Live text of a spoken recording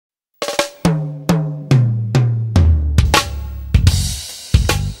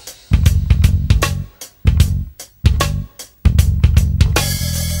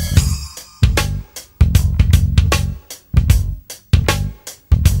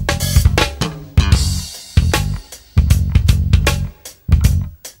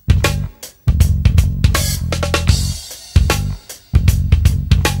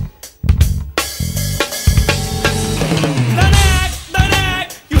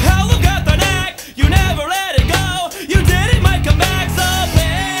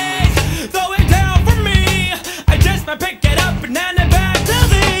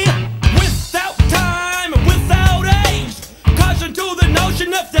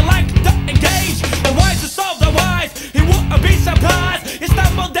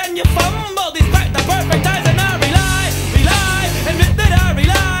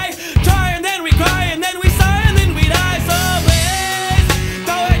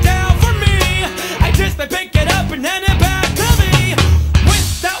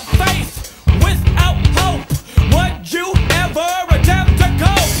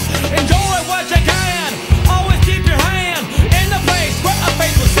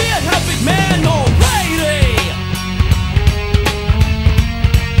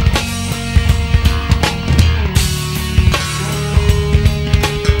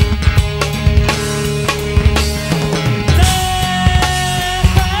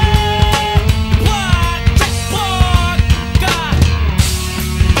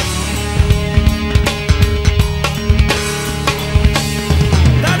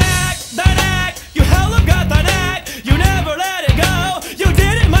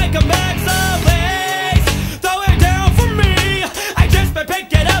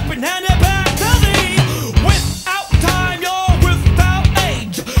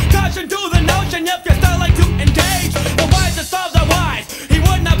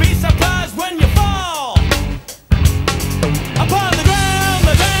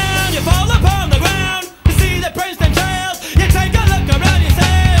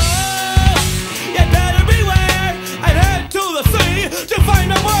to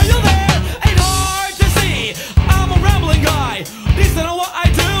find out where you're there. Ain't hard to see, I'm a rambling guy. Least I know what I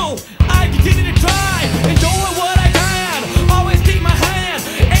do, I continue to try. Enjoy what I can, always keep my hand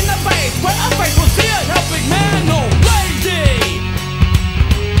in the face where a face will see it. Helping man, no lady.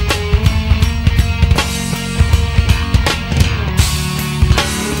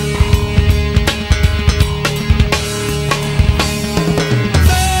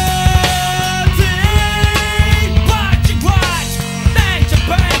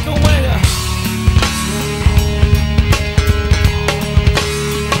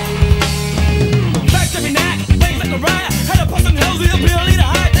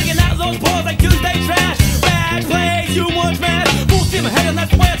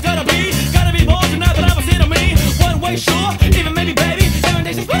 Sure, even maybe baby, every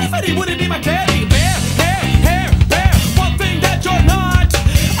day says, what if he wouldn't be my teddy bear? Hair, one thing that you're not.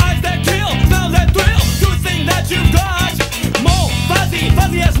 Eyes that kill, smell that thrill, two things that you've got. Mole,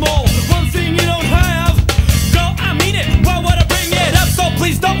 fuzzy as mole, one thing you don't have. Girl, I mean it, why would I bring it up? So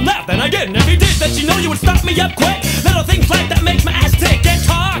please don't laugh, and I didn't. If you did, that you know you would stop me up quick. Little things like that make my ass tick and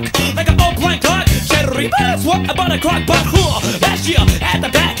talk like an old blank clock. Shattery, that's what about a crock pot. Last year at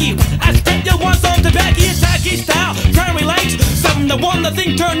the backy, I spent you once on tobacco, tacky style. The one the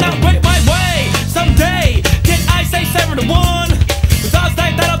thing turned out right my way. Someday, did I say 7 to 1? With odds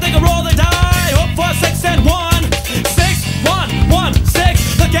like that, I'll take a roll the die. Hope for 6 and 1. 6, 1, 1,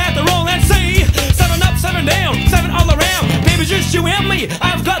 6. Look at the roll and see. 7 up, 7 down, 7 all around. Baby, just you and me.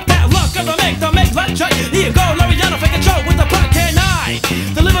 I've got that luck of the make luck check. Here you go, Loriana, fake a show with the puck. Can I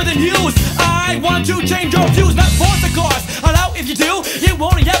deliver the news? I want to change your views, not force the course. Allow if you do, it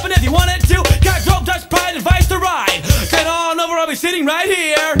won't happen if you want it to. Got growth, touch, pride, and vice to ride. Get on over, I'll be sitting right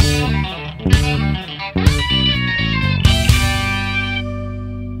here.